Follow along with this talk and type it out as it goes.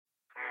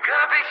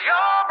fix your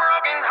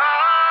broken heart.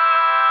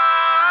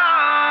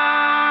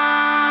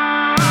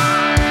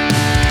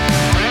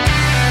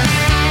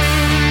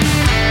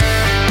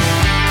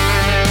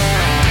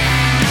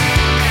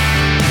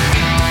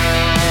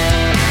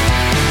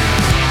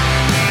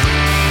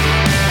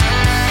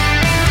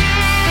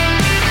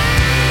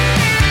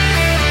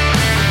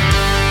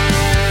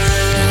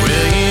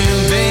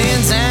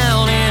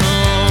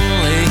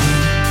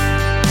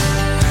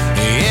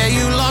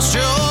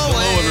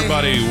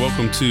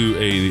 Welcome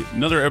to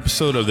another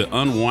episode of the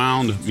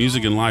Unwound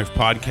Music and Life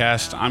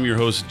podcast. I'm your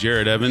host,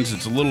 Jared Evans.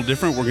 It's a little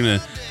different.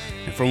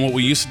 From what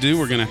we used to do,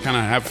 we're going to kind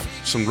of have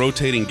some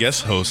rotating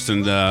guest hosts.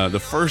 And the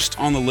first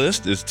on the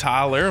list is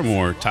Ty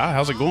Larimore. Ty,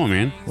 how's it going,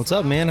 man? What's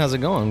up, man? How's it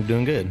going? I'm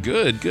doing good.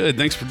 Good.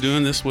 Thanks for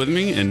doing this with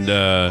me. And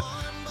I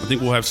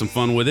think we'll have some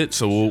fun with it.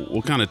 So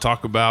we'll kind of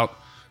talk about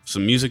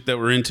some music that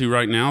we're into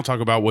right now, talk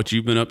about what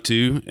you've been up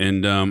to.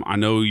 And I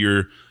know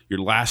your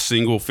last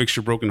single, Fix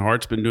Your Broken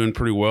Heart's been doing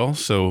pretty well,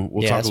 so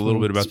we'll talk a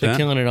little bit about that. It's been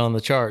killing it on the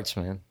charts,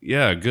 man.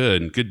 Yeah,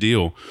 good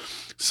deal.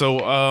 So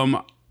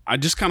I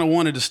just kind of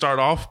wanted to start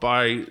off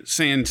by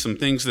saying some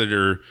things that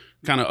are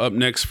kind of up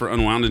next for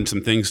Unwound and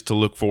some things to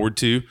look forward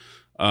to.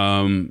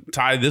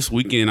 Ty, this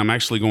weekend, I'm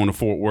actually going to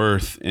Fort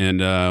Worth and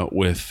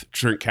with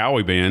Trent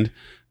Cowie Band.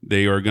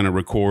 They are going to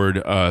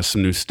record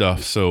some new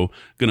stuff, so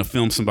going to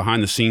film some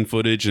behind-the-scene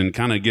footage and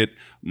kind of get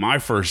my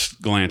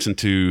first glance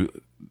into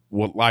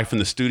what life in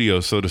the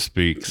studio, so to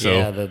speak. So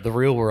yeah, the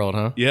real world,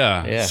 huh?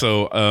 Yeah.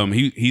 So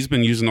he's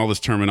been using all this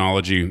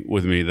terminology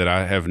with me that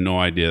I have no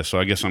idea. So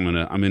I guess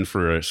I'm in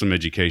for some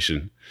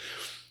education.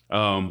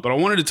 But I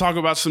wanted to talk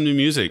about some new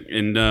music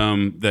and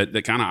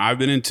that kind of I've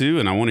been into,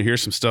 and I want to hear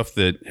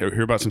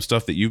about some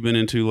stuff that you've been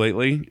into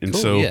lately. And cool,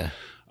 so yeah.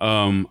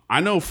 I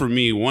know for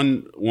me,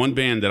 one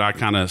band that I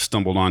kind of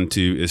stumbled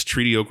onto is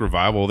Treaty Oak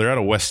Revival. They're out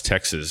of West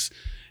Texas.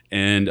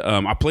 And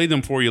I played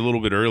them for you a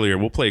little bit earlier.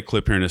 We'll play a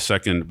clip here in a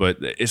second, but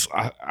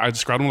I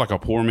described them like a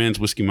poor man's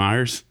Whiskey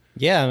Myers.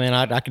 Yeah, man,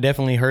 I could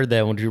definitely heard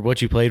that.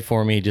 What you played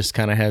for me just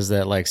kind of has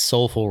that like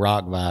soulful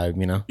rock vibe,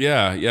 you know?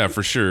 Yeah,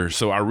 for sure.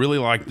 So I really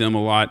like them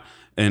a lot.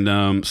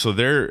 And so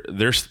they're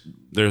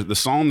the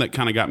song that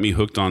kind of got me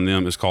hooked on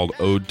them is called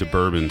Ode to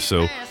Bourbon.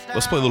 So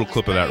let's play a little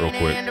clip of that real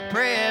quick.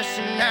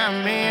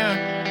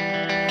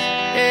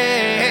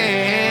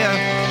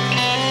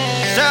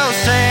 So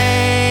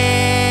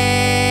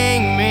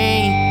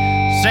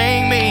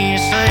sing me to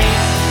sleep,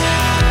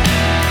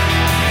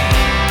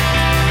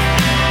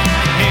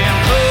 and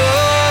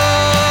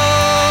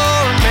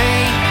pour me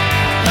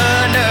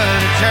another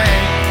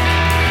drink.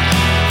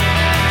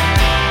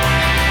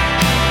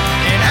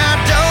 And I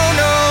don't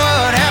know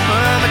what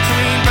happened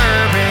between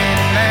bourbon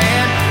and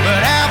man,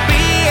 but I'll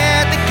be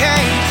at the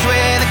gates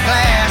with a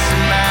glass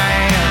in my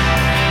hand.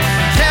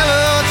 Tell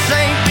old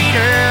St.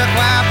 Peter,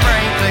 quite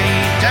frankly,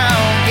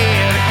 don't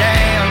give a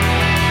damn.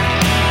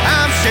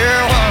 I'm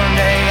sure one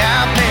day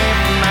I'll pay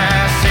for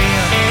my sin.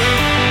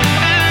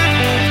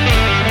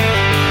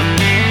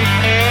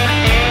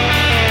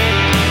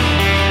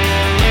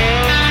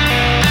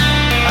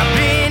 I've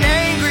been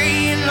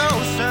angry and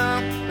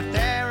lonesome, but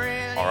there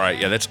is... All right,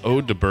 yeah, that's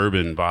Ode to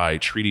Bourbon by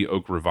Treaty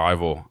Oak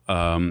Revival.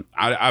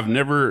 I've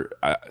never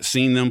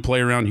seen them play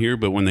around here,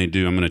 but when they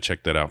do, I'm going to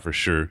check that out for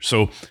sure.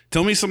 So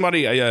tell me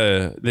somebody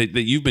that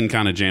you've been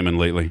kind of jamming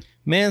lately.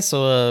 Man,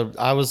 so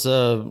I was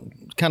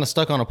kind of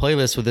stuck on a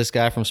playlist with this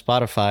guy from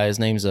Spotify. His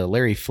name's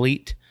Larry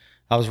Fleet.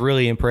 I was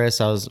really impressed.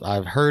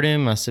 I've heard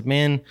him. I said,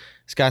 man,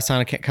 this guy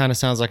kind of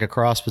sounds like a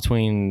cross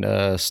between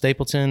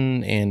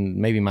Stapleton and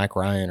maybe Mike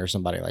Ryan or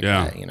somebody like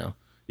that, you know?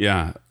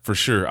 Yeah, for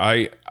sure.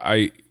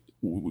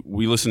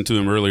 We listened to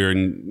him earlier,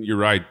 and you're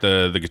right.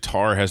 The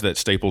guitar has that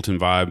Stapleton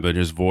vibe, but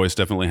his voice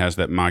definitely has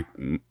that Mike.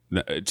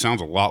 It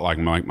sounds a lot like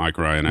Mike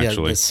Ryan,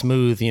 actually. Yeah,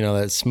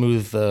 that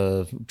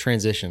smooth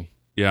transition.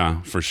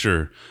 Yeah, for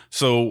sure.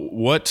 So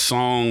what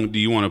song do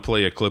you want to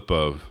play a clip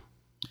of?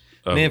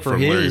 Man,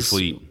 from Larry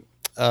Fleet?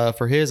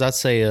 For his, I'd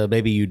say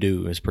Baby You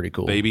Do is pretty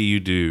cool. Baby You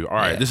Do. All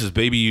right, This is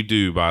Baby You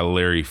Do by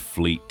Larry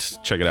Fleet.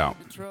 Check it out.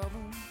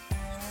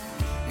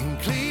 And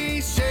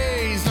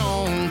cliches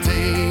don't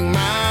take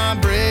my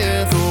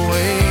breath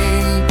away.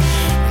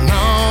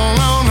 No.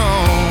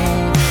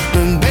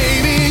 But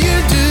baby, you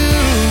do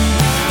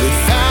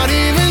without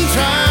even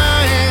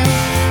trying.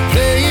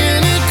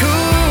 Playing it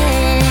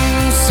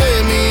cool,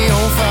 set me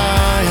on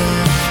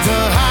fire.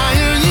 The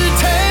higher you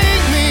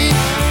take me,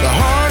 the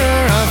harder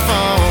I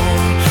fall.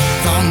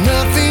 Thought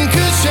nothing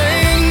could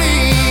shake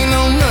me,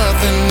 no,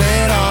 nothing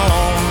at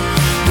all.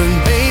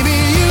 But baby,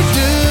 you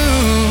do.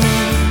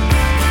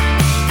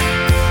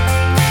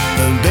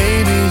 But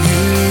baby,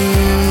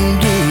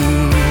 you do.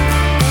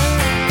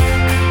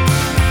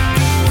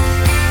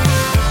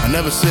 I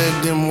never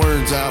said them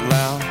words out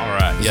loud. All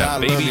right, yeah,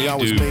 Baby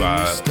You Do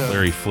by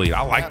Larry Fleet.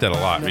 I like that a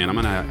lot, man.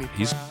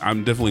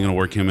 I'm definitely gonna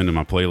work him into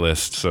my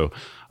playlist. So,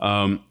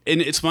 and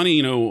it's funny,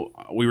 you know,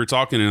 we were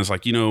talking and it's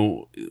like, you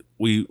know,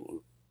 we've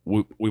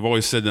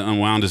always said that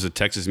Unwound is a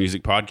Texas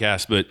music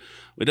podcast, but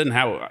it doesn't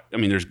have. I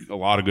mean, there's a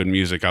lot of good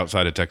music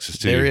outside of Texas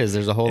too. There is.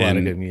 There's a whole lot of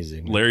And good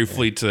music. Larry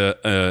Fleet's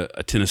a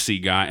Tennessee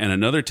guy, and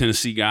another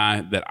Tennessee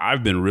guy that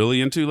I've been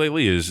really into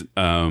lately is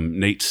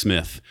Nate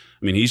Smith.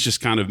 I mean, he's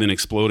just kind of been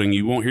exploding.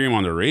 You won't hear him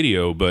on the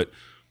radio, but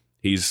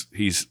he's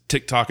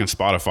TikTok and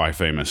Spotify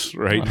famous,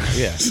 right?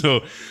 Yeah.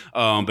 So,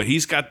 but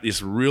he's got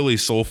this really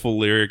soulful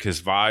lyric.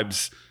 His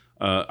vibes.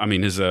 I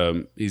mean,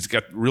 he's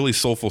got really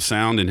soulful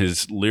sound, and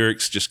his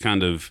lyrics just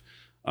kind of.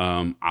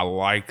 I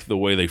like the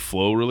way they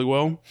flow really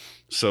well.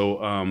 So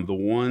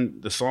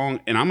the song,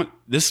 and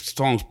this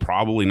song's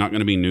probably not going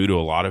to be new to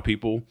a lot of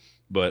people,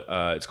 but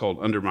it's called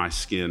 "Under My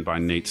Skin" by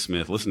Nate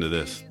Smith. Listen to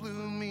this.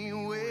 Blew me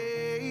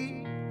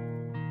away.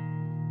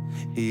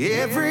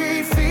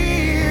 Every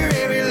fear,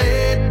 every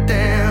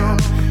letdown,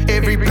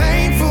 every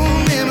painful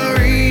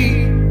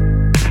memory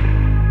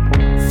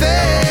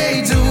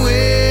fades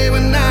away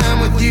when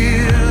I'm with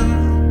you.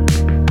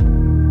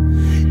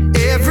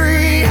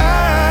 Every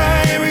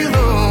high, every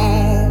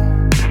low,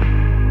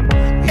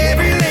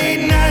 every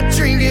late night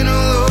drinking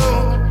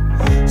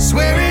alone,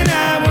 swearing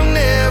I will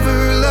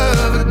never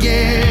love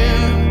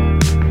again.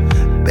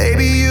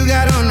 Baby, you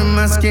got under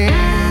my skin.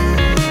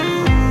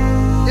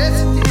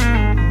 Yes, it did.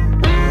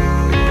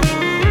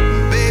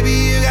 Baby,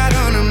 you got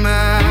under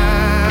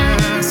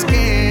my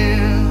skin.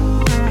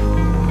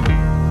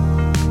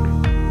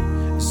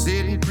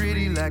 Sitting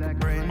pretty like a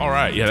brand. All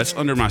right, yeah, that's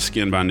 "Under My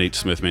Skin" by Nate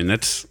Smith. Man,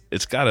 it's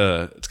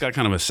got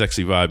kind of a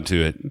sexy vibe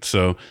to it.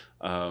 So,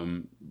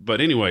 but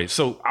anyway,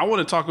 so I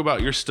want to talk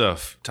about your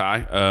stuff,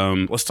 Ty.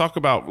 Let's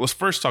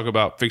first talk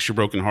about "Fix Your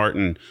Broken Heart"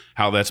 and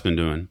how that's been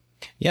doing.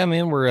 Yeah,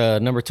 man, we're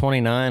number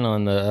 29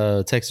 on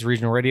the Texas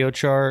Regional Radio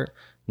Chart,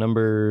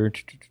 number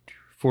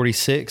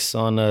 46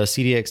 on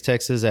CDX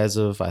Texas as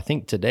of, I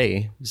think,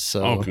 today.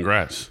 So, Oh,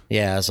 congrats!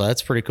 yeah, so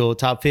that's pretty cool.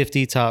 Top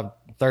 50,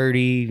 top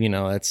 30,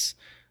 that's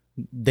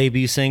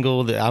debut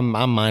single. I'm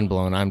mind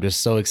blown. I'm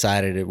just so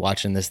excited at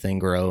watching this thing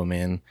grow,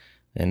 man.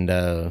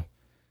 And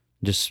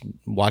just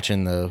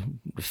watching the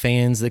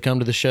fans that come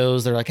to the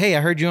shows. They're like, hey,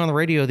 I heard you on the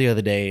radio the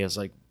other day. I was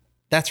like,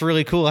 that's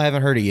really cool. I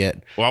haven't heard it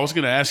yet. Well, I was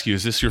going to ask you,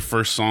 is this your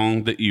first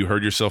song that you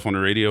heard yourself on the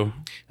radio?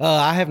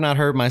 I have not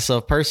heard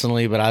myself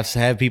personally, but I've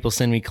had people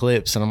send me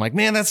clips, and I'm like,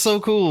 man, that's so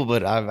cool.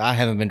 But I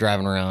haven't been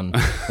driving around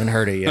and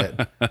heard it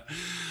yet.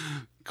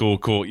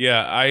 Cool.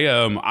 Yeah,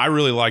 I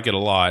really like it a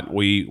lot.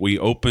 We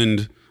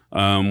opened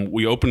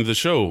the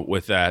show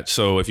with that.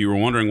 So if you were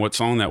wondering what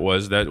song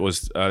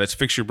that's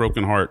 "Fix Your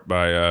Broken Heart"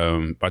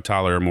 by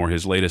Tyler Moore,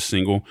 his latest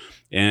single.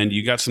 And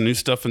you got some new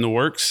stuff in the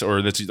works,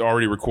 or that's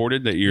already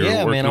recorded that you're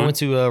Yeah, working man, on? I went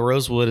to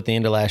Rosewood at the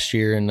end of last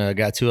year and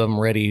got two of them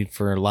ready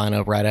for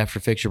lineup right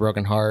after "Fix Your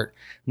Broken Heart."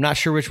 I'm not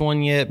sure which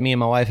one yet. Me and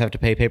my wife have to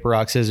play paper,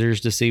 rock,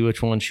 scissors to see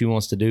which one she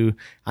wants to do.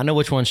 I know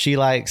which one she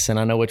likes, and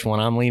I know which one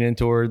I'm leaning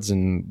towards,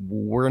 and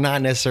we're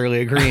not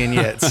necessarily agreeing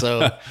yet.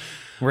 So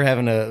we're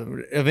having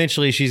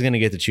eventually she's going to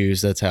get to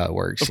choose. That's how it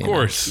works. Of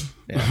course.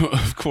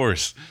 Of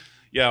course.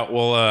 Yeah,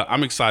 well,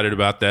 I'm excited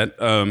about that.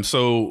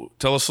 So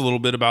tell us a little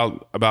bit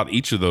about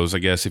each of those, I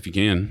guess, if you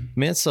can.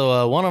 Man,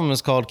 so one of them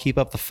is called "Keep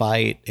Up the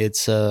Fight."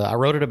 It's I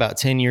wrote it about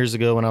 10 years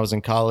ago when I was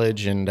in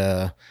college, and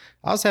I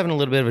was having a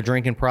little bit of a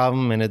drinking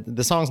problem, and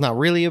the song's not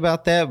really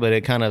about that, but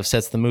it kind of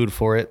sets the mood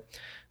for it.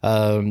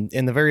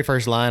 In the very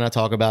first line, I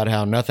talk about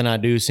how nothing I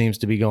do seems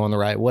to be going the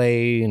right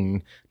way,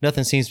 and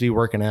nothing seems to be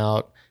working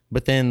out.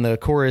 But then the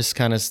chorus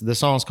the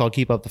song's called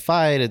 "Keep Up the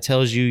Fight." It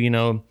tells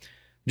you,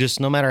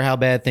 just no matter how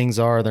bad things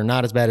are, they're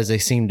not as bad as they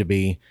seem to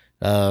be.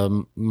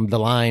 The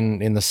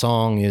line in the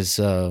song is,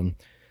 the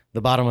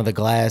bottom of the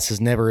glass is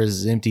never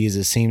as empty as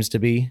it seems to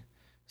be.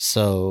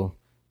 So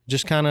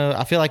just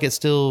I feel like it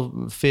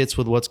still fits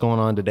with what's going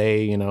on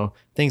today.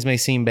 Things may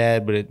seem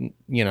bad, but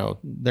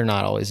they're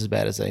not always as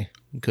bad as they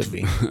could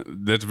be.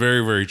 That's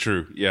very, very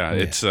true. Yeah.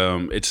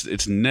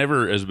 It's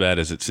never as bad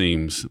as it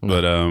seems,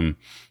 but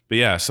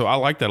yeah, so I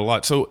like that a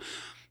lot. So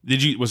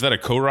was that a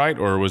co-write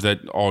or was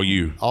that all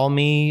you? All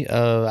me.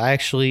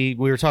 We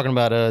were talking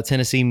about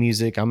Tennessee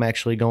music. I'm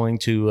actually going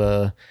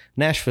to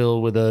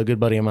Nashville with a good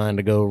buddy of mine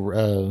to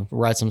go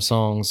write some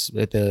songs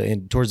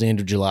towards the end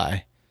of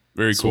July.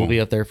 Very So cool. we'll be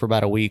up there for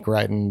about a week,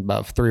 writing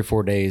about 3 or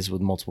 4 days with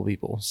multiple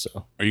people.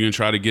 So. Are you going to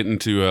try to get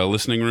into a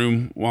listening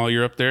room while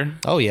you're up there?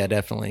 Oh yeah,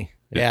 definitely.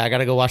 Yeah, I got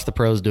to go watch the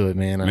pros do it,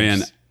 man.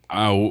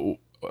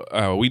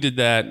 We did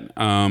that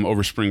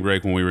over spring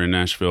break when we were in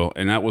Nashville,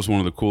 and that was one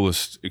of the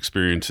coolest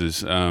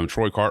experiences.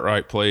 Troy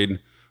Cartwright played,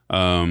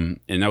 and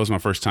that was my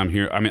first time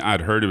here. I mean,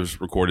 I'd heard it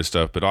was recorded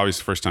stuff, but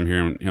obviously first time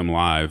hearing him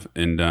live,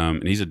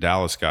 and he's a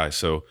Dallas guy,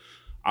 so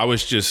I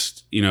was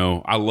just,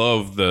 I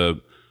love the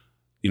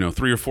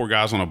 3 or 4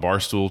 guys on a bar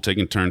stool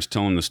taking turns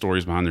telling the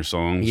stories behind their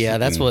songs. Yeah,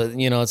 that's what,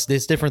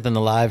 it's different than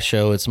the live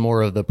show. It's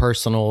more of the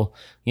personal,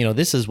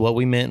 this is what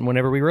we meant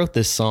whenever we wrote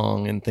this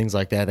song and things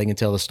like that. They can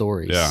tell the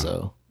stories. Yeah.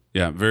 So.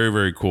 Yeah, very,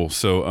 very cool.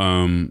 So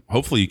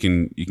hopefully you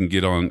can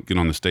get on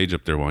the stage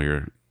up there while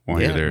you're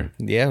there.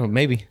 Yeah,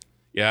 maybe.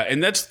 Yeah,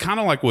 and that's kind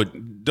of like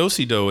what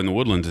Do-Si-Do in the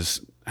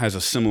Woodlands has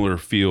a similar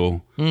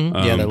feel.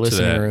 Yeah, the to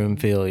listening that. room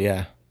feel.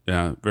 Yeah.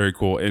 Yeah, very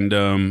cool.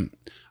 And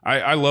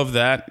I love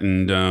that,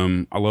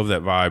 and I love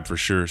that vibe for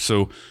sure.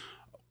 So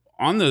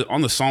on the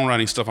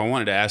songwriting stuff, I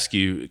wanted to ask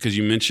you, because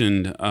you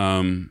mentioned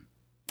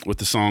with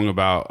the song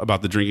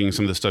about the drinking,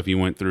 some of the stuff you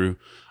went through.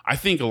 I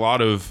think a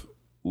lot of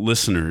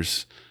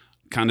listeners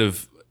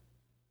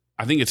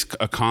I think it's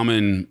a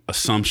common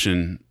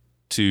assumption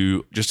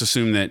to just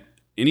assume that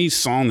any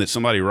song that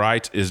somebody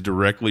writes is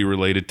directly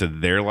related to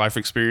their life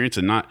experience,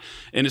 and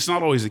it's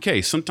not always the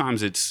case.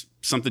 Sometimes it's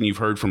something you've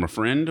heard from a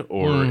friend,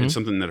 or it's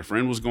something that a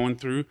friend was going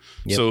through.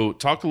 Yep. So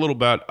talk a little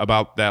bit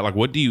about that. Like,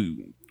 what do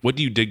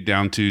you dig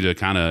down to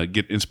kind of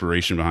get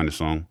inspiration behind a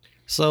song?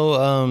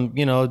 So,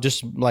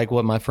 just like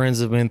what my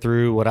friends have been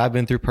through, what I've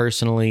been through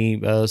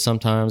personally.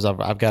 Sometimes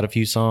I've got a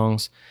few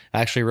songs. I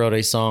actually wrote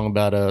a song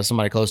about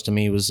somebody close to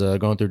me was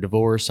going through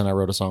divorce, and I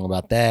wrote a song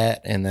about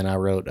that. And then I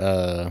wrote,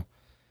 I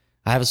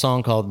have a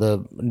song called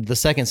the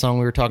second song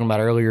we were talking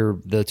about earlier.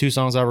 The two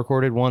songs I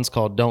recorded, one's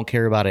called "Don't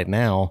Care About It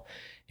Now,"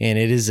 and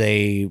it is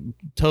a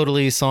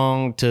totally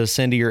song to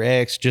send to your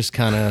ex, just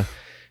kind of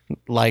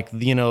like,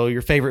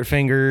 your favorite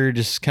finger,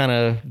 just kind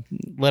of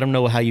let them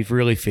know how you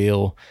really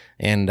feel.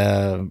 And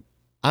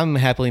I'm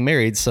happily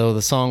married, so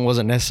the song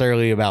wasn't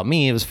necessarily about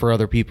me, it was for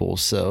other people.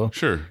 So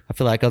sure, I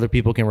feel like other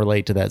people can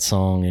relate to that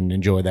song and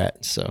enjoy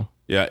that. So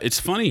yeah, it's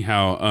funny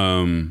how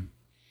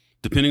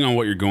depending on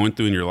what you're going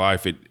through in your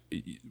life,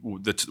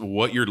 that's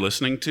what you're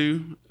listening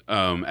to.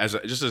 As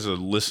a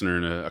listener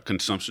and a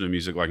consumption of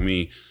music like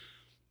me,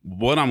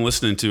 what I'm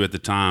listening to at the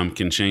time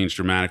can change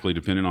dramatically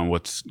depending on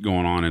what's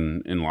going on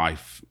in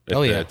life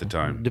at the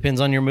time. Depends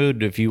on your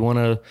mood. If you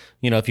want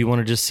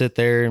to just sit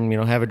there and,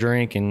 have a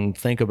drink and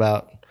think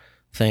about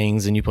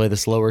things, and you play the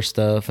slower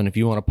stuff. And if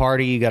you want to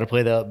party, you got to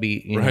play the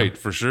upbeat. Right.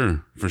 For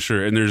sure.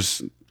 And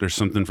there's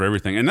something for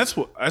everything. And that's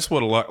what I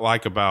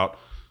like about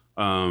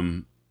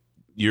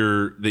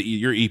your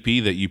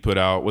EP that you put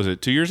out. Was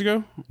it 2 years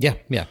ago? Yeah.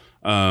 Yeah.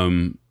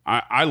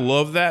 I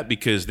love that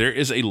because there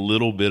is a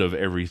little bit of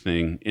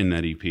everything in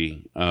that EP.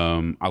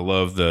 I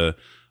love the,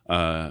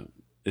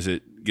 is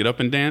it Get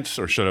Up and Dance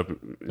or Shut Up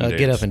and Dance?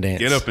 Get Up and Dance.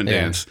 Get Up and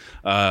Dance.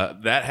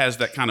 That has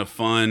that kind of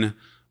fun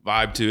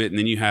vibe to it. And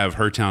then you have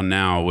Her Town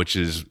Now, which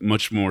is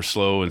much more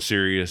slow and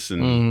serious.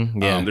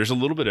 And there's a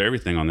little bit of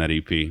everything on that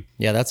EP.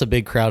 Yeah, that's a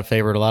big crowd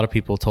favorite. A lot of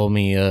people told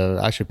me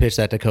I should pitch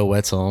that to Co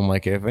Wetzel. I'm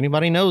like, if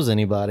anybody knows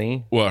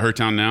anybody. Well, Her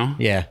Town Now?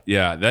 Yeah.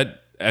 Yeah,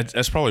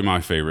 that's probably my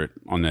favorite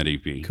on that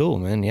EP. Cool,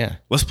 man. Yeah.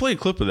 Let's play a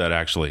clip of that,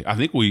 actually. I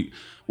think we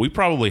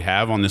probably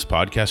have on this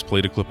podcast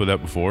played a clip of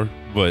that before,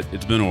 but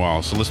it's been a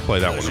while, so let's play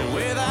that one. All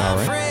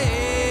right.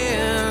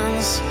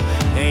 Friends,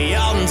 and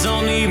y'all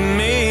don't need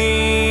me.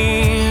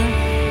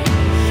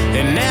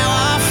 And now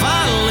I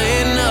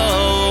finally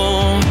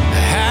know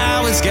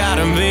how it's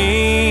gotta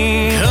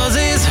be. 'Cause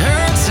it's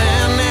her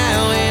town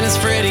now, and it's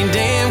pretty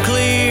damn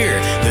clear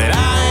that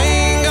I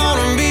ain't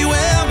gonna be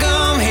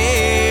welcome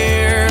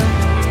here.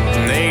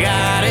 They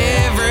got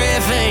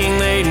everything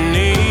they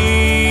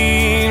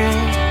need.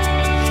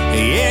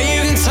 Yeah,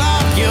 you can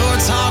talk your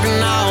talk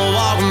and I'll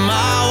walk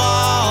my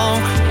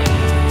walk.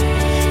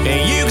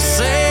 And you can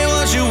say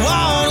what you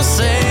want to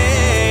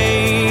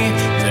say,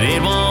 but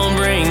it won't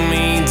bring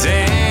me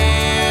down.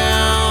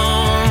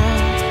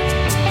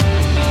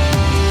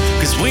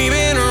 'Cause we've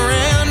been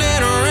around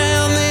and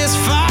around this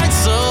fight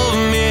so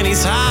many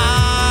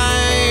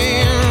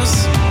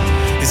times.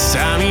 It's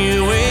time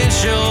you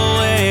went your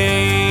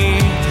way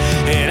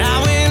and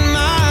I went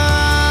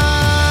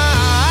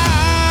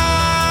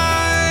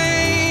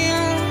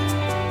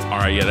mine. All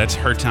right, yeah, that's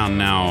Her Town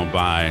Now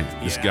by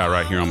this guy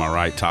right here on my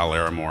right,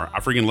 Tyler Larimore. I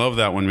freaking love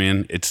that one,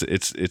 man. It's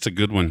a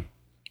good one.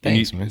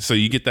 Thanks, man. So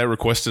you get that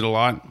requested a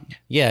lot?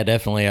 Yeah,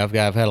 definitely. I've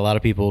had a lot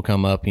of people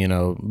come up,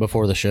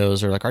 before the shows.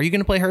 They're like, "Are you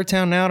going to play Her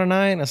Town Now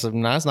tonight?" And I said,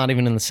 "No, it's not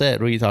even in the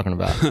set. What are you talking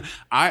about?"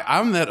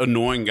 I'm that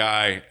annoying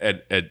guy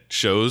at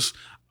shows.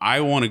 I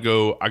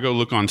go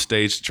look on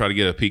stage to try to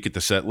get a peek at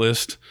the set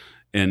list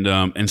and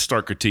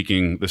start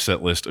critiquing the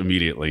set list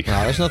immediately.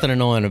 No, there's nothing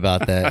annoying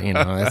about that.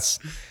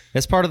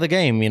 It's part of the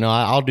game.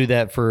 I'll do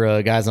that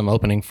for guys I'm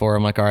opening for.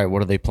 I'm like, all right,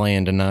 what are they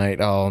playing tonight?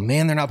 Oh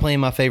man, they're not playing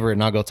my favorite,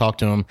 and I'll go talk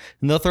to them,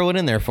 and they'll throw it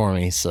in there for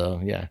me. So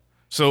yeah.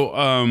 So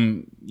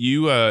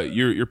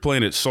you're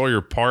playing at Sawyer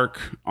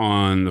Park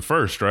on the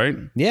 1st, right?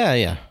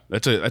 Yeah.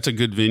 That's a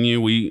good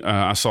venue.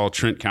 I saw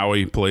Trent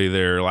Cowie play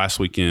there last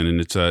weekend,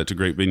 and it's a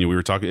great venue. We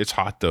were talking. It's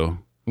hot though.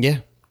 Yeah.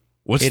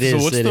 What's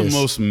the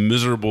most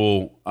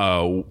miserable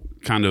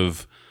kind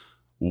of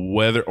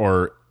weather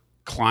or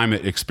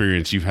climate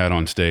experience you've had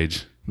on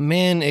stage?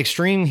 Man,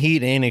 extreme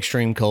heat and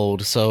extreme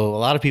cold. So a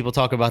lot of people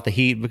talk about the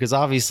heat because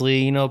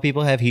obviously,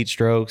 people have heat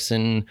strokes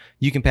and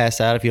you can pass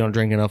out if you don't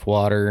drink enough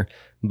water.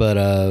 But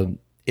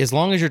as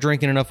long as you're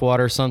drinking enough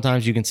water,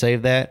 sometimes you can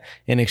save that.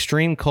 In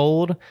extreme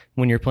cold,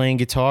 when you're playing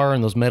guitar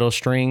and those metal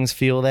strings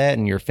feel that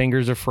and your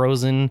fingers are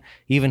frozen,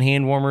 even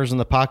hand warmers in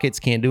the pockets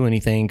can't do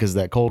anything because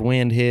that cold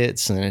wind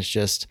hits and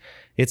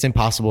it's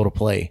impossible to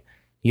play.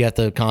 You have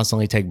to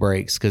constantly take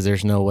breaks because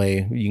there's no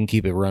way you can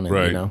keep it running.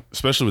 Right.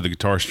 Especially with the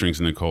guitar strings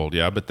in the cold.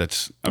 Yeah, I bet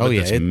that's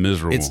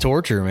miserable. It's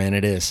torture, man.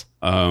 It is.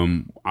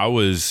 I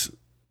was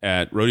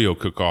at Rodeo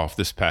Cook-Off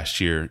this past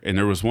year, and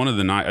there was one of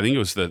the night. I think it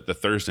was the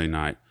Thursday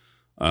night.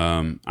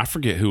 I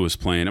forget who was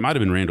playing. It might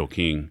have been Randall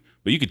King,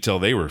 but you could tell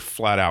they were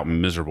flat out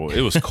miserable.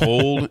 It was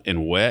cold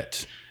and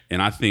wet,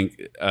 and I think,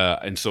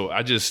 and so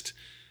I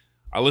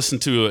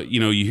listened to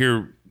you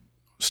hear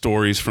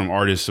stories from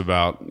artists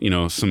about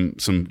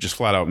some just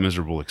flat out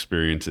miserable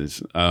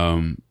experiences.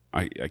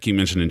 I keep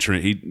mentioning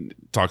Trent. He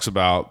talks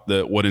about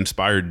what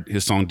inspired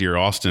his song "Dear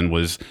Austin"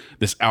 was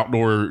this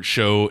outdoor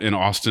show in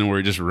Austin where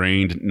it just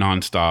rained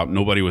nonstop.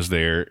 Nobody was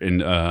there,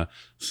 and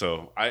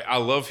so I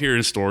love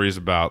hearing stories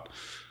about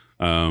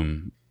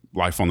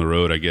life on the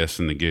road, I guess,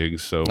 and the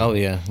gigs. So, oh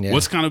yeah.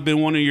 What's kind of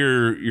been one of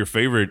your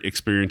favorite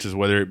experiences,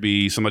 whether it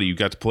be somebody you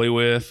got to play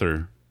with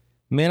or?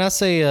 Man, I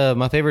say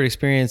my favorite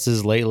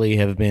experiences lately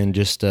have been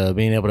just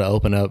being able to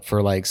open up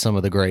for like some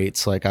of the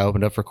greats. Like I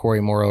opened up for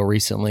Corey Morrow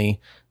recently,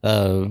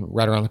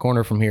 right around the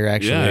corner from here.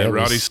 Actually,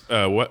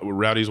 yeah,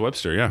 Rowdy's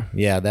Webster. Yeah,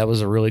 yeah, that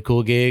was a really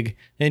cool gig.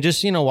 And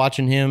just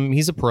watching him,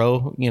 he's a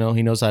pro. He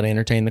knows how to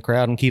entertain the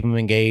crowd and keep them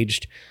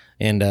engaged.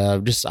 And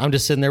I'm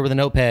just sitting there with a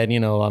notepad,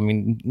 I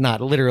mean,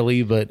 not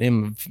literally, but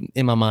in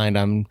my mind,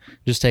 I'm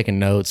just taking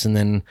notes. And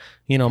then,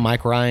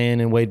 Mike Ryan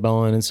and Wade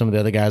Bowen and some of the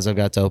other guys I've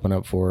got to open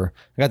up for.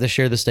 I got to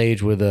share the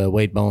stage with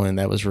Wade Bowen.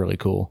 That was really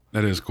cool.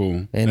 That is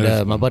cool.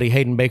 And my buddy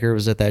Hayden Baker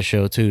was at that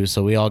show too.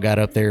 So we all got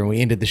up there and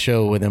we ended the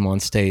show with him on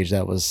stage.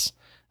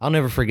 I'll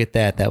never forget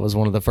that. That was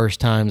one of the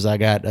first times I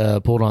got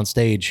pulled on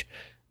stage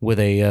with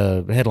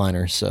a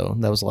headliner. So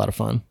that was a lot of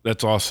fun.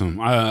 That's awesome.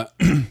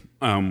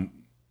 I'm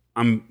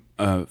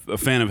a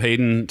fan of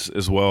Hayden's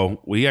as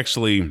well. We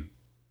actually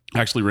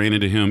ran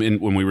into him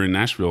when we were in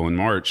Nashville in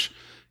March.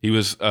 He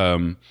was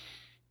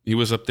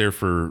up there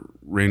for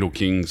Randall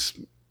King's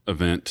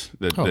event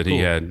that cool. he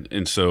had,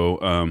 and so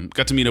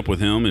got to meet up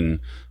with him, and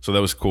so that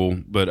was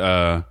cool.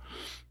 But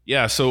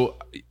yeah, so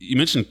you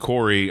mentioned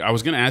Corey. I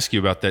was going to ask you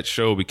about that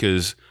show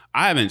because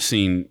I haven't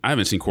seen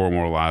Corey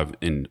Moore live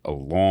in a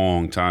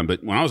long time.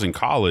 But when I was in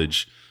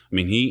college, I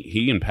mean,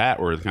 he and Pat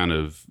were kind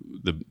of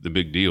the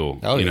big deal.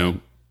 Oh, yeah.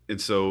 And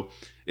so,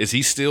 is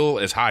he still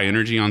as high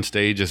energy on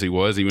stage as he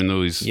was, even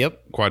though he's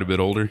quite a bit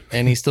older?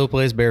 And he still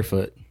plays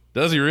barefoot.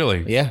 Does he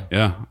really? Yeah.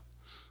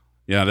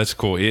 Yeah, that's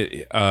cool.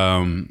 He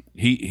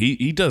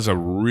does a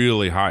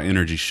really high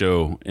energy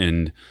show,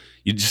 and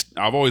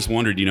I've always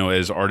wondered,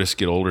 as artists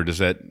get older,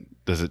 does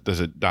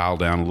it dial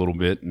down a little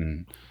bit?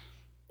 And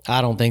I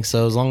don't think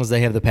so. As long as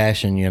they have the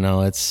passion, you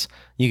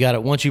got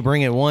it. Once you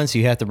bring it once,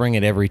 you have to bring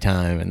it every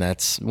time. And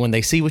that's when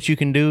they see what you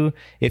can do.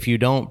 If you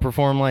don't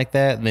perform like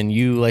that, then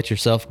you let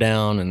yourself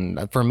down.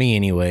 And for me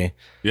anyway,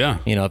 yeah,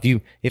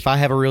 if I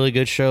have a really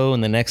good show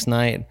and the next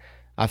night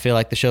I feel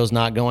like the show's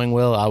not going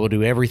well, I will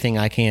do everything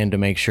I can to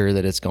make sure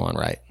that it's going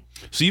right.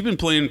 So you've been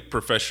playing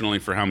professionally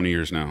for how many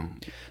years now?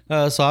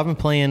 So I've been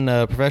playing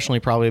professionally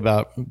probably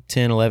about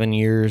 10, 11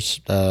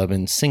 years. I've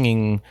been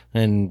singing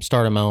and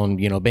started my own,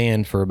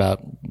 band for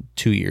about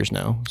 2 years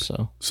now.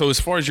 So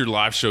as far as your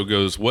live show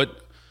goes,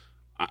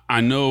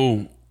 I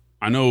know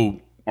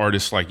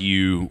artists like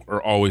you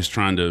are always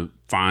trying to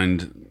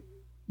find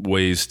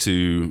ways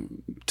to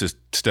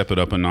step it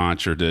up a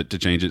notch or to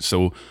change it.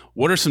 So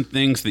what are some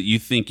things that you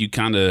think you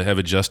kind of have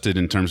adjusted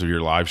in terms of your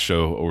live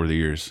show over the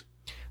years?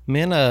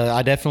 Man,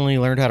 I definitely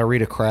learned how to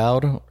read a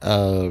crowd.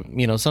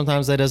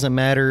 Sometimes that doesn't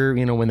matter,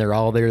 when they're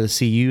all there to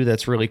see you.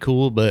 That's really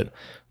cool. But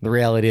the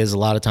reality is a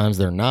lot of times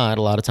they're not.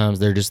 A lot of times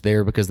they're just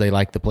there because they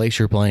like the place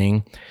you're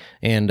playing.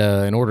 And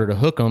in order to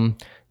hook them,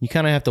 you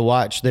kind of have to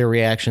watch their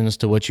reactions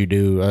to what you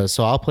do.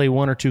 So I'll play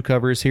one or two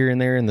covers here and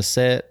there in the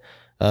set.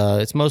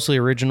 It's mostly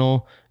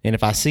original. And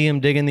if I see them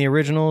digging the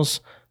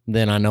originals,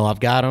 then I know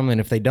I've got them.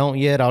 And if they don't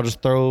yet, I'll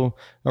just throw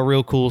a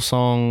real cool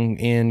song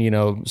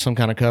in, some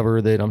kind of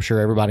cover that I'm sure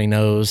everybody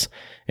knows,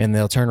 and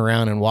they'll turn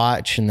around and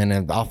watch. And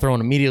then I'll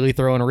immediately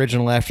throw an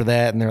original after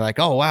that. And they're like,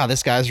 oh, wow,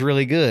 this guy's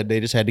really good. They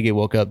just had to get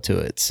woke up to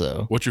it.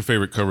 So what's your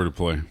favorite cover to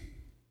play?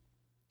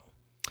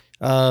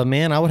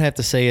 Man, I would have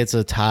to say it's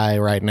a tie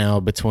right now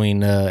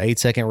between 8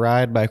 Second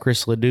Ride by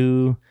Chris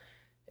Ledoux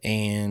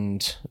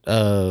and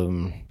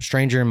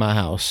Stranger in My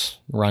House,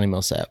 Ronnie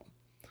Milsap.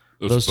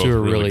 Those two are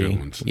really good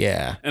ones.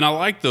 Yeah. And I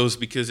like those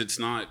because it's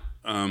not,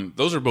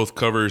 those are both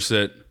covers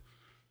that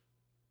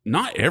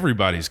not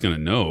everybody's going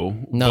to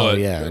know. No,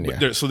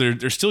 but so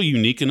they're still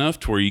unique enough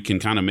to where you can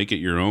kind of make it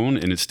your own,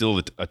 and it's still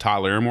a Ty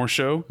Larimore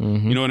show.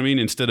 Mm-hmm. You know what I mean?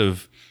 Instead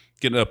of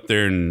getting up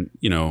there and,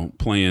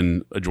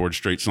 playing a George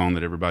Strait song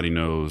that everybody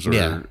knows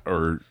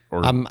or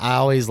I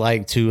always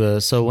like to,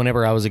 so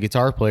whenever I was a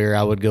guitar player,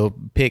 I would go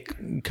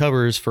pick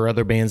covers for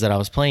other bands that I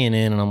was playing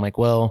in. And I'm like,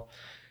 well,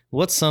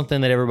 what's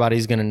something that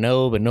everybody's going to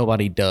know, but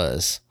nobody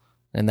does?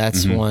 And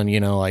that's one,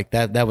 like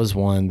that was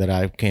one that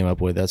I came up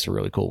with. That's a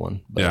really cool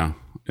one. But, yeah.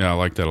 I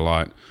like that a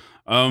lot.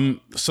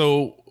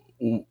 So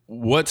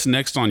what's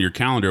next on your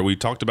calendar? We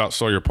talked about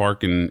Sawyer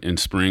Park in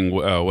spring.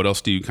 What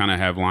else do you kind of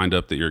have lined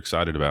up that you're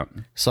excited about?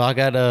 So I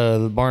got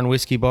the Barn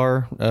Whiskey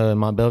Bar in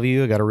Mont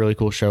Bellevue. I got a really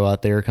cool show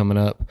out there coming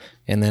up.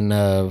 And then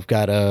I've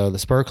got the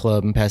Spur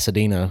Club in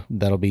Pasadena.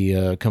 That'll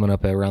be coming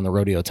up around the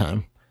rodeo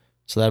time.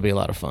 So that'd be a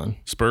lot of fun.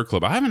 Spur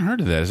Club. I haven't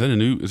heard of that. Is that a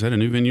new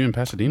venue in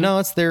Pasadena? No,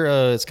 it's their.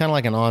 It's kind of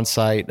like an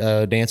on-site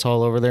dance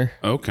hall over there.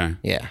 Okay.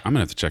 Yeah. I'm gonna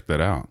have to check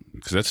that out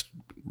because that's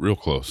real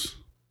close.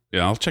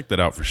 Yeah, I'll check that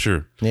out for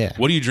sure. Yeah.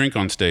 What do you drink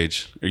on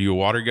stage? Are you a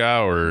water guy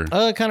or?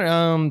 Kind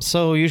of.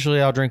 So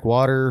usually I'll drink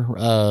water,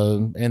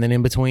 and then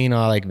in between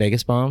I like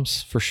Vegas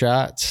bombs for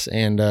shots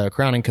and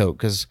Crown and Coke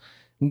because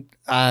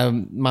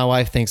my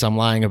wife thinks I'm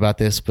lying about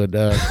this, but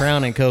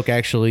Crown and Coke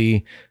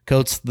actually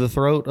coats the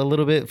throat a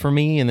little bit for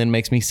me and then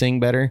makes me sing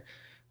better.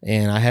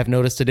 And I have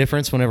noticed a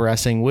difference whenever I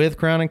sing with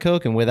Crown and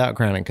Coke and without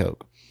Crown and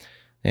Coke.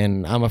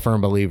 And I'm a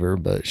firm believer,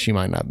 but she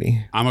might not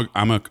be. I'm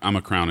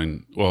a Crown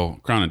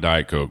and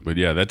Diet Coke, but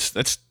yeah,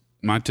 that's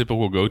my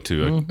typical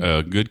go-to.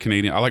 A good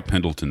Canadian. I like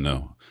Pendleton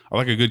though. I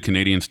like a good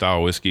Canadian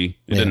style whiskey.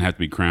 It doesn't have to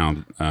be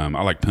Crown.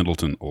 I like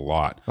Pendleton a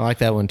lot. I like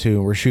that one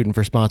too. We're shooting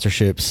for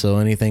sponsorships, so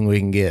anything we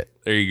can get.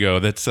 There you go.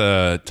 That's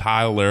Ty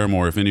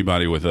Larimore. If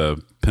anybody with a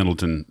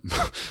Pendleton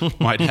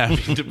might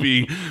happen to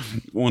be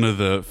one of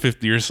the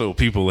 50 or so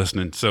people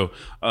listening. So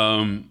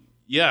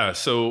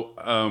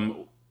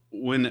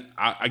when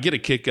I get a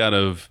kick out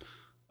of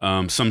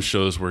some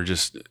shows where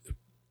just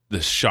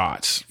the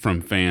shots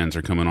from fans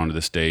are coming onto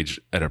the stage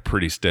at a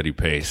pretty steady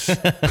pace.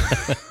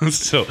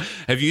 So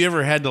have you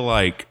ever had to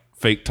like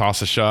fake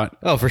toss a shot?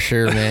 Oh, for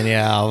sure, man.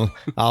 Yeah,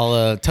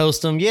 I'll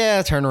toast them.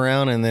 Yeah, turn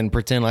around and then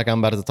pretend like I'm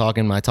about to talk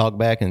in my talk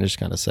back and just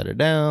kind of set it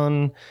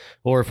down.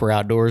 Or if we're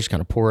outdoors,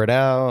 kind of pour it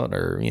out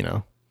or,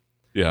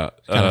 Yeah.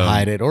 kind of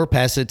hide it or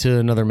pass it to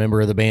another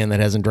member of the band that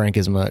hasn't drank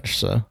as much.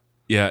 So.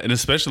 Yeah, and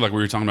especially like we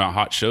were talking about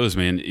hot shows,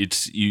 man.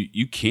 It's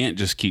you can't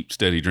just keep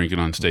steady drinking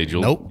on stage.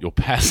 You'll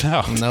pass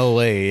out. No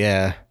way.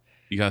 Yeah,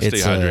 you gotta stay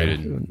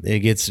hydrated. It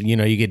gets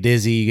you get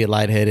dizzy, you get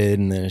lightheaded,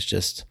 and then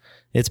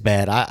it's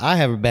bad. I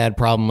have a bad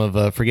problem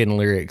of forgetting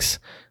lyrics.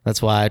 That's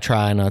why I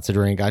try not to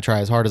drink. I try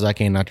as hard as I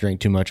can not to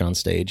drink too much on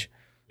stage.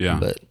 Yeah,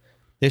 but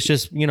it's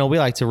just we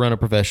like to run a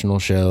professional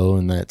show,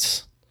 and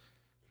that's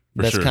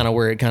sure. kind of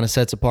where it kind of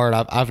sets apart.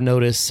 I've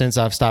noticed since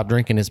I've stopped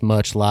drinking as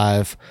much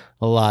live,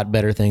 a lot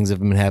better things have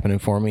been happening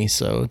for me.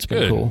 So it's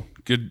been cool.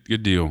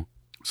 Good deal.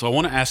 So I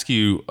want to ask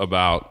you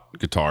about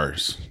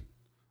guitars.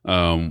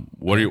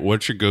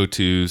 What's your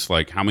go-tos?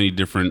 Like how many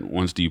different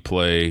ones do you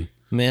play?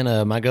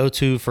 Man, my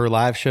go-to for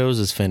live shows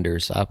is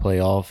Fenders. I play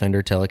all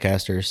Fender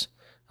Telecasters.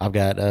 I've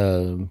got,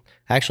 I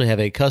actually have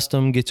a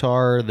custom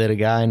guitar that a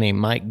guy named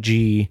Mike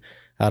G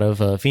out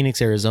of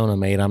Phoenix, Arizona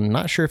made. I'm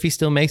not sure if he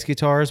still makes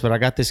guitars, but I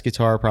got this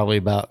guitar probably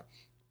about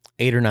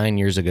 8 or 9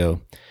 years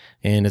ago.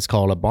 And it's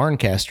called a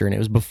Barncaster. And it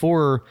was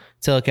before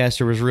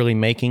Telecaster was really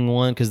making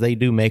one because they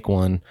do make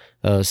one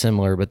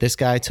similar. But this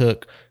guy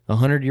took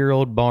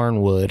 100-year-old barn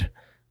wood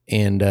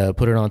and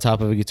put it on top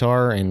of a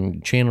guitar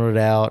and channeled it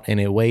out. And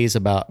it weighs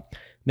about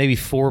maybe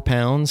 4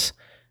 pounds.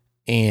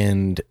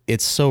 And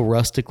it's so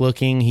rustic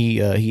looking.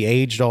 He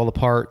aged all the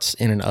parts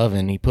in an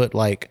oven. He put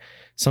like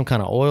some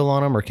kind of oil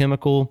on them or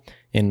chemical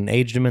and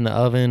aged them in the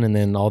oven. And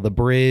then all the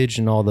bridge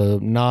and all the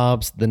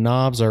knobs. The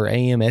knobs are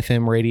AM,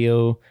 FM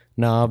radio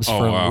knobs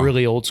from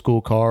really old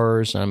school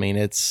cars. I mean,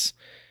 it's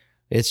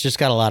just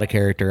got a lot of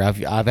character.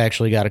 I've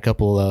actually got a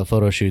couple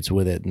photo shoots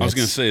with it. I was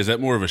going to say, is that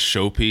more of a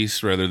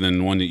showpiece rather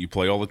than one that you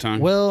play all the time?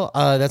 Well,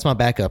 that's my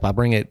backup. I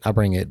bring it.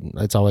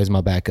 It's always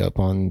my backup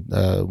on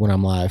when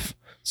I'm live.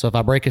 So if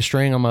I break a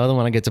string on my other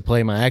one, I get to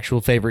play my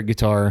actual favorite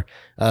guitar.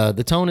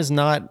 The tone is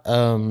not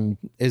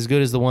as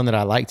good as the one that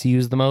I like to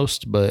use the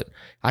most, but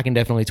I can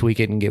definitely tweak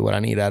it and get what I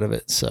need out of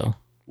it. So,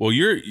 well,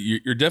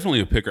 you're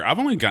definitely a picker. I've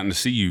only gotten to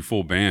see you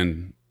full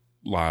band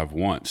live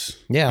once.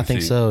 Yeah, I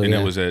think so. And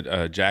it was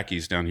at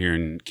Jackie's down here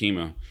in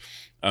Kemah.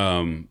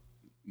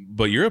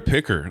 But you're a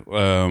picker.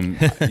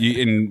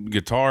 In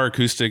guitar,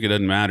 acoustic, it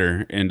doesn't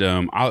matter. And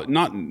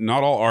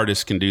not all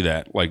artists can do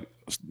that. Like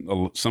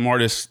some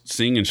artists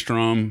sing and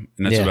strum,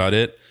 and that's about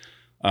it.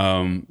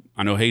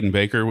 I know Hayden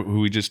Baker,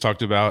 who we just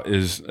talked about,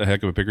 is a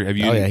heck of a picker. Have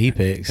you? Oh yeah, he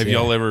picks. Have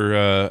y'all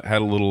ever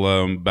had a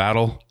little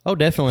battle? Oh,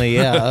 definitely.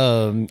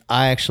 Yeah.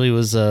 I actually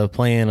was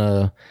playing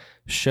a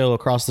show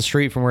across the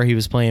street from where he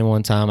was playing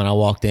one time, and I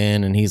walked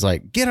in, and he's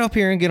like, "Get up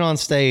here and get on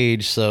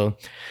stage." So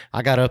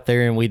I got up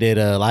there, and we did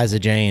Liza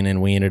Jane,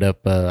 and we ended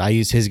up. I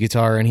used his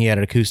guitar, and he had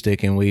an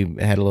acoustic, and we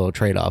had a little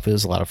trade off. It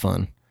was a lot of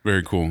fun.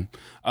 Very cool.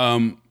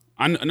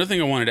 Another thing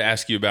I wanted to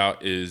ask you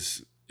about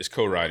is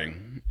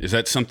co-writing. Is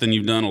that something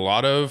you've done a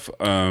lot of?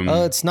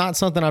 It's not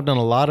something I've done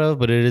a lot of,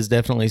 but it is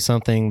definitely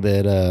something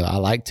that I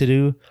like to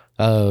do.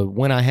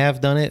 When I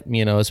have done it,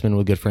 it's been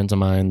with good friends of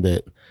mine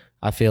that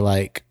I feel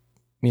like,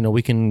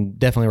 we can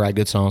definitely write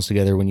good songs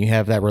together when you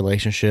have that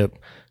relationship.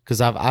 Because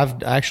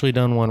I've actually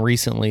done one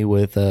recently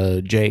with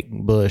Jake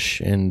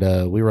Bush,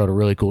 and we wrote a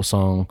really cool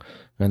song,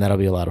 and that'll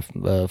be a lot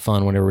of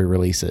fun whenever we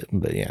release it.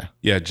 But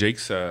yeah,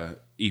 Jake's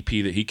EP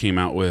that he came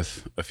out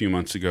with a few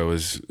months ago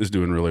is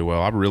doing really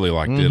well. I really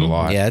liked it a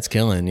lot. Yeah, it's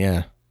killing.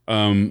 Yeah.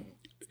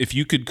 If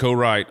you could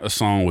co-write a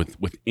song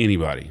with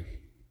anybody,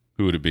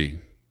 who would it be?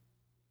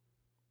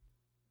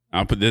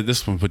 I'll put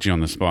this one. Put you on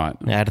the spot.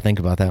 Yeah, I had to think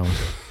about that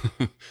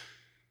one.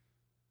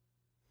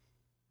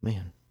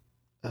 Man,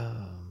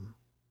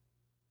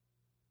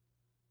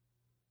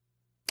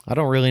 I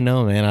don't really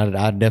know, man.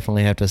 I'd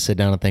definitely have to sit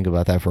down and think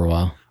about that for a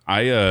while.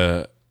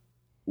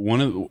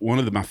 One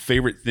of my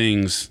favorite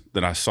things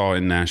that I saw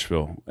in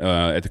Nashville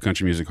at the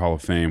Country Music Hall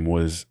of Fame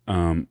was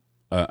an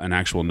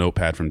actual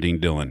notepad from Dean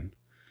Dillon,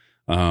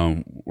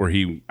 where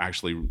he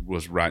actually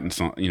was writing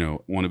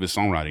one of his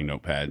songwriting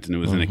notepads, and it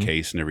was in a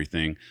case and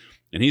everything.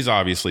 And he's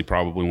obviously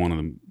probably one of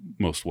the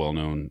most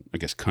well-known, I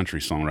guess, country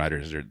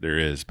songwriters there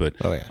is. But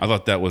I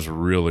thought that was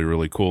really,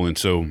 really cool. And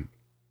so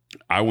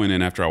I went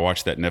in after I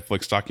watched that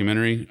Netflix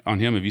documentary on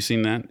him. Have you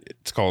seen that?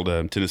 It's called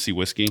Tennessee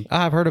Whiskey.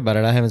 I've heard about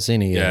it. I haven't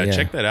seen it yet. Yeah,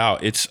 check that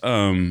out. It's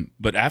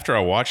but after I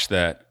watched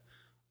that,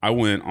 I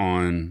went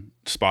on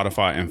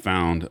Spotify and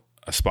found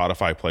a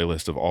Spotify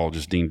playlist of all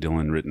just Dean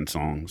Dillon written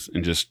songs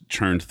and just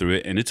churned through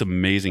it. And it's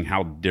amazing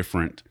how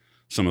different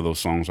some of those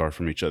songs are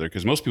from each other,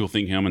 because most people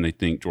think him and they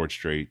think George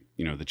Strait,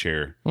 The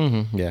Chair.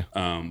 Yeah.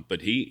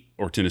 But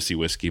or Tennessee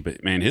Whiskey,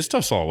 but man, his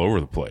stuff's all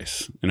over the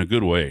place in a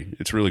good way.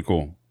 It's really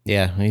cool.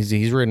 Yeah,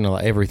 he's written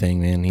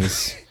everything, man.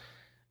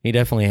 He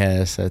definitely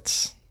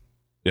has.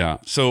 Yeah.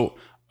 So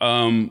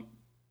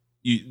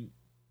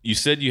you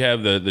said you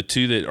have the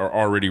two that are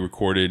already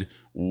recorded.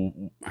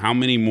 How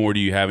many more do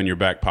you have in your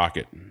back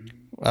pocket?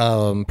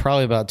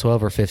 Probably about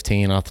 12 or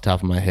 15 off the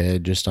top of my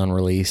head, just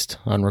unreleased,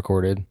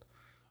 unrecorded.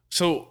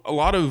 So a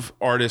lot of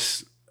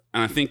artists,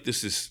 and I think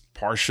it's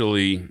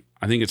partially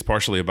a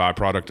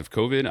byproduct of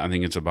COVID. I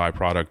think it's a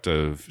byproduct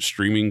of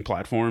streaming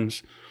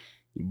platforms,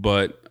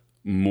 but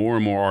more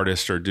and more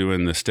artists are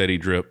doing the steady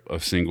drip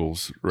of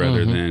singles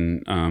rather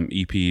than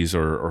EPs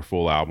or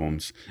full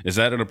albums. Is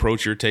that an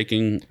approach you're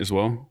taking as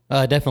well?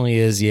 Definitely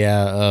is.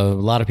 Yeah. A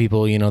lot of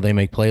people, they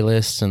make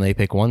playlists and they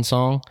pick one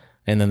song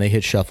and then they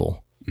hit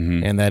shuffle.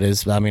 And that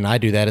is, I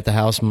do that at the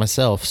house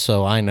myself.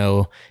 So I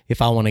know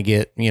if I want to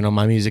get,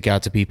 my music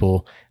out to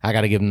people, I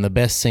got to give them the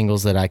best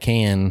singles that I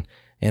can.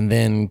 And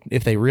then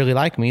if they really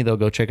like me, they'll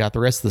go check out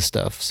the rest of the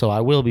stuff. So I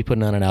will be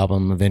putting out an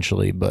album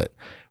eventually, but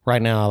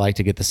right now I like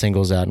to get the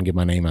singles out and get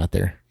my name out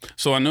there.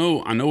 So I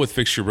know with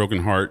Fix Your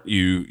Broken Heart,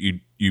 you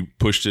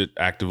pushed it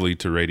actively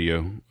to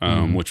radio,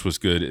 which was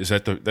good. Is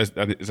that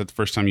the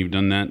first time you've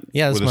done that?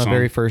 Yeah, that's my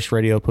very first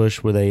radio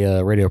push with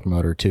a radio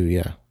promoter too.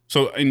 Yeah.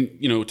 So, and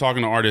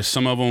talking to artists,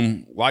 some of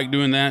them like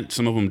doing that,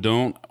 some of them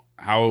don't.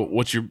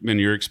 What's been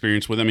your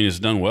experience with it? It's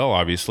done well,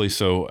 obviously.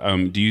 So,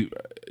 do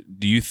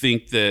you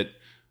think that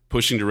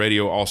pushing to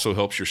radio also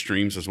helps your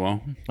streams as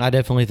well? I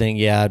definitely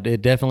think,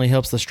 it definitely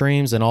helps the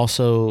streams, and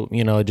also,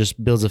 it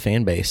just builds a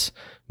fan base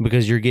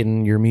because you're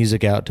getting your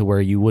music out to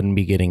where you wouldn't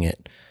be getting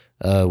it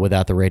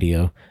without the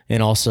radio,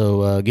 and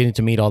also getting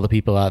to meet all the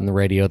people out in the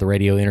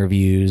radio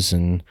interviews,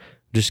 and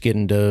just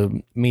getting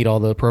to meet all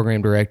the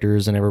program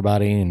directors and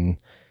everybody, and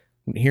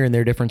hearing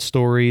their different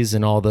stories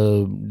and all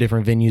the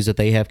different venues that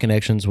they have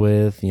connections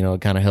with.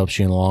 It kind of helps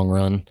you in the long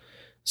run.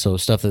 So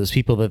stuff that's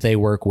people that they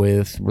work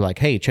with, we're like,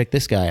 hey, check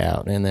this guy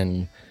out. And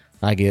then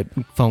I get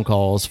phone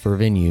calls for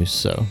venues.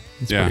 So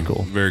it's pretty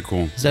cool. Very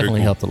cool. It's definitely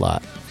helped a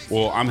lot.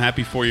 Well, I'm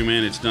happy for you,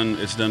 man. It's done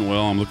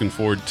well. I'm looking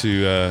forward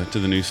to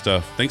the new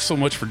stuff. Thanks so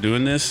much for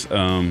doing this. It's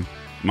kind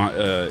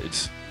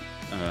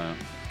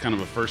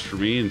of a first for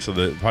me. And so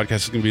the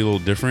podcast is going to be a little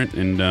different.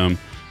 And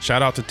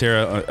shout out to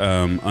Tara.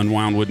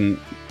 Unwound wouldn't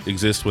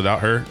exist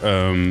without her.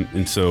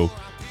 And so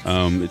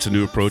it's a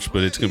new approach,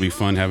 but it's going to be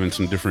fun having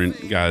some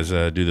different guys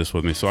do this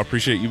with me. So I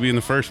appreciate you being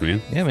the first,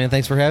 man. Yeah, man.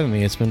 Thanks for having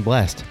me. It's been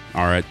blessed.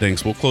 All right.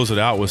 Thanks. We'll close it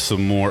out with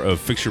some more of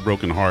Fix Your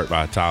Broken Heart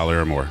by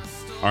Tyler Larimore.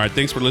 All right.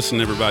 Thanks for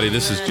listening, everybody.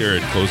 This is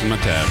Jared closing my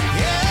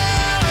tab.